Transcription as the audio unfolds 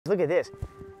Look at this.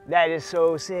 That is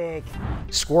so sick.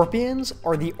 Scorpions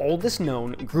are the oldest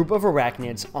known group of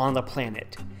arachnids on the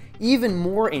planet, even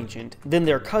more ancient than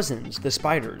their cousins, the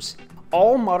spiders.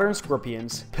 All modern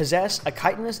scorpions possess a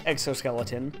chitinous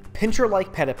exoskeleton,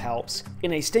 pincher-like pedipalps,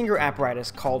 and a stinger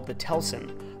apparatus called the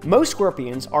telson. Most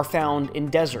scorpions are found in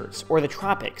deserts or the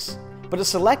tropics, but a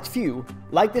select few,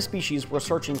 like the species we're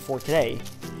searching for today,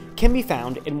 can be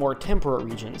found in more temperate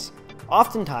regions,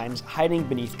 oftentimes hiding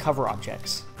beneath cover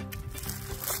objects.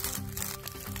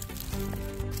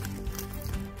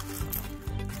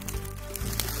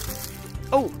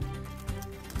 Oh!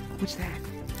 What's that?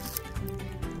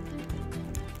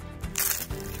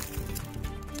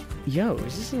 Yo,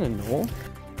 is this an anole?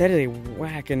 That is a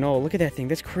whack anole. Look at that thing.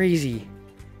 That's crazy.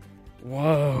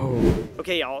 Whoa.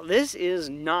 Okay, y'all. This is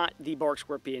not the bark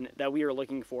scorpion that we are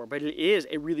looking for, but it is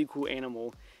a really cool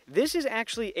animal. This is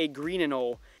actually a green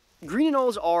anole. Green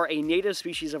anoles are a native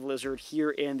species of lizard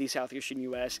here in the southeastern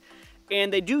U.S.,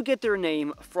 and they do get their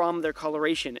name from their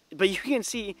coloration. But you can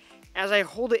see, as I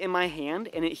hold it in my hand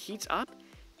and it heats up,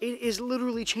 it is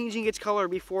literally changing its color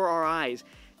before our eyes.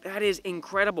 That is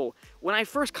incredible. When I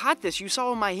first caught this, you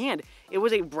saw in my hand, it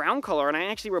was a brown color, and I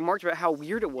actually remarked about how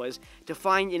weird it was to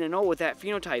find an anole with that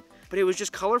phenotype. But it was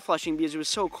just color flushing because it was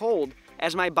so cold.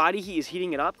 As my body heat is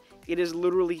heating it up, it is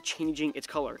literally changing its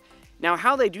color. Now,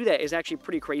 how they do that is actually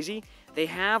pretty crazy. They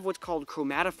have what's called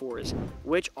chromatophores,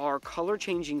 which are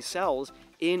color-changing cells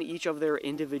in each of their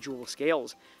individual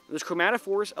scales. Those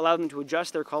chromatophores allow them to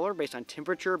adjust their color based on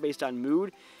temperature, based on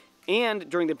mood, and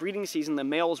during the breeding season, the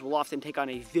males will often take on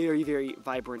a very, very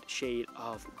vibrant shade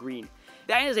of green.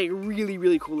 That is a really,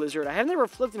 really cool lizard. I have never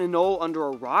flipped an anole under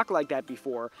a rock like that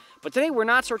before, but today we're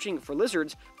not searching for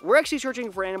lizards. We're actually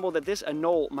searching for an animal that this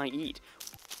anole might eat.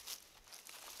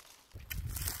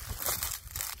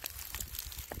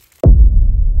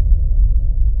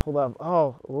 Hold up.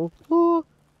 Oh, ooh.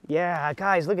 Yeah,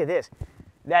 guys, look at this.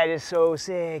 That is so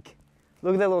sick.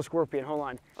 Look at that little scorpion. Hold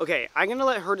on. Okay, I'm gonna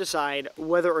let her decide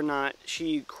whether or not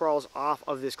she crawls off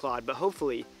of this clod, but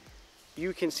hopefully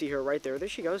you can see her right there. There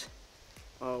she goes.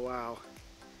 Oh, wow.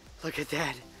 Look at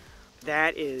that.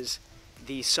 That is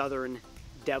the southern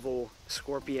devil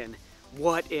scorpion.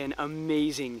 What an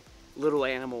amazing little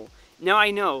animal. Now,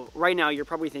 I know, right now, you're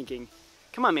probably thinking,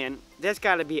 come on, man, that's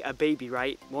gotta be a baby,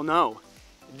 right? Well, no.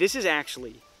 This is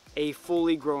actually a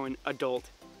fully grown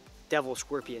adult devil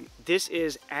scorpion. This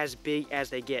is as big as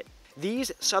they get.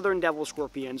 These southern devil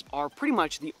scorpions are pretty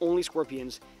much the only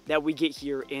scorpions that we get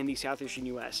here in the southeastern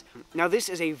U.S. Now, this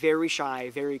is a very shy,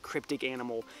 very cryptic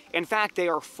animal. In fact, they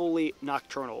are fully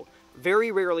nocturnal.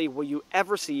 Very rarely will you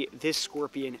ever see this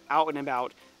scorpion out and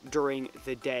about during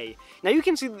the day. Now, you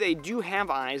can see that they do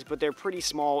have eyes, but they're pretty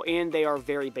small and they are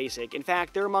very basic. In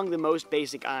fact, they're among the most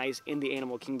basic eyes in the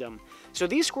animal kingdom. So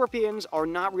these scorpions are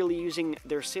not really using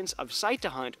their sense of sight to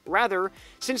hunt. Rather,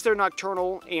 since they're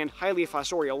nocturnal and highly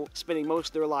fossorial, spending most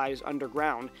of their lives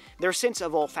underground, their sense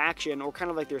of olfaction, or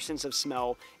kind of like their sense of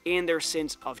smell, and their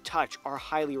sense of touch are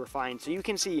highly refined. So you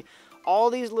can see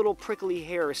all these little prickly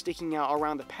hairs sticking out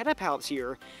around the pedipalps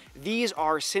here. These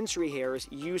are sensory hairs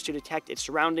used to detect its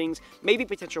surroundings, maybe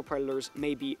potential predators,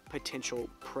 maybe potential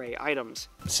prey items.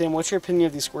 Sam, what's your opinion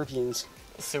of these scorpions?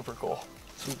 Super cool.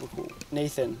 Super cool.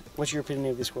 Nathan, what's your opinion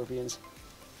of these scorpions?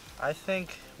 I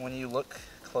think when you look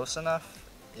close enough,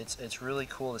 it's really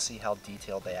cool to see how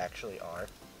detailed they actually are.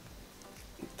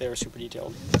 They're super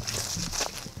detailed.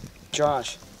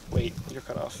 Josh, wait, you're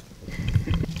cut off.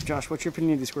 Josh, what's your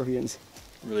opinion of these scorpions?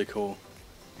 Really cool.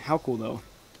 How cool, though?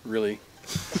 Really.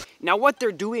 Now, what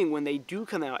they're doing when they do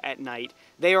come out at night,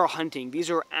 they are hunting.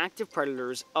 These are active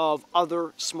predators of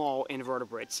other small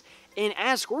invertebrates. And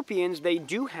as scorpions, they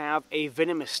do have a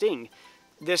venomous sting.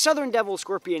 The southern devil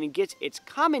scorpion gets its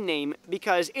common name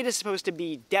because it is supposed to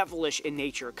be devilish in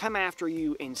nature, come after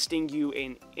you and sting you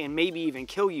and maybe even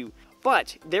kill you.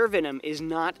 But their venom is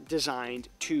not designed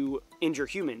to injure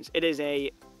humans. It is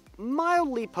a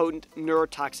mildly potent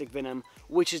neurotoxic venom,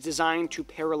 which is designed to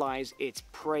paralyze its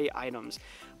prey items.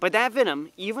 But that venom,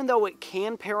 even though it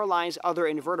can paralyze other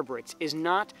invertebrates, is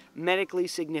not medically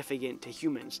significant to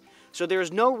humans. So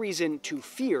there's no reason to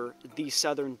fear the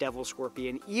southern devil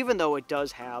scorpion, even though it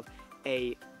does have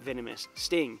a venomous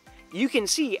sting. You can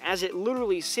see as it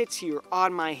literally sits here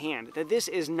on my hand that this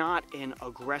is not an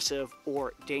aggressive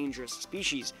or dangerous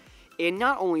species. And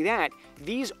not only that,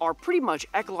 these are pretty much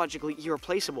ecologically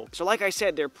irreplaceable. So like I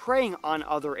said, they're preying on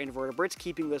other invertebrates,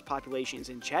 keeping those populations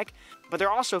in check, but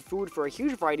they're also food for a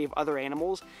huge variety of other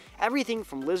animals. Everything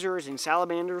from lizards and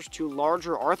salamanders to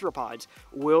larger arthropods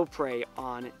will prey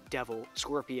on devil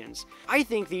scorpions. I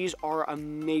think these are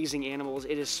amazing animals.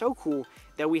 It is so cool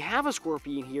that we have a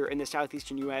scorpion here in the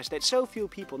southeastern US that so few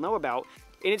people know about.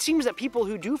 And it seems that people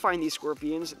who do find these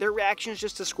scorpions, their reaction is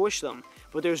just to squish them.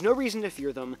 But there's no reason to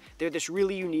fear them. They're this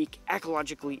really unique,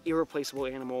 ecologically irreplaceable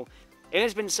animal. And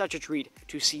it's been such a treat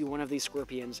to see one of these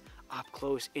scorpions up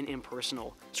close and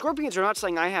impersonal. Scorpions are not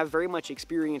something I have very much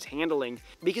experience handling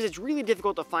because it's really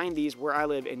difficult to find these where I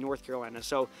live in North Carolina.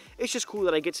 So it's just cool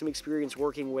that I get some experience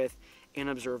working with and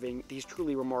observing these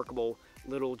truly remarkable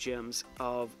little gems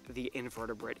of the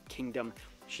invertebrate kingdom.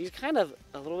 She's kind of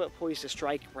a little bit poised to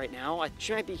strike right now.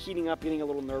 She might be heating up, getting a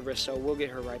little nervous, so we'll get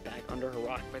her right back under her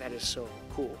rock. But that is so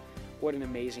cool. What an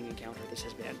amazing encounter this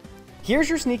has been. Here's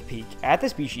your sneak peek at the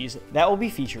species that will be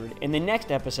featured in the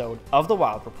next episode of The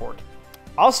Wild Report.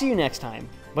 I'll see you next time,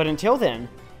 but until then,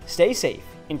 stay safe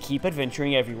and keep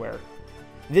adventuring everywhere.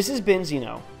 This has been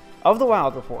Zeno of The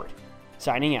Wild Report,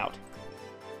 signing out.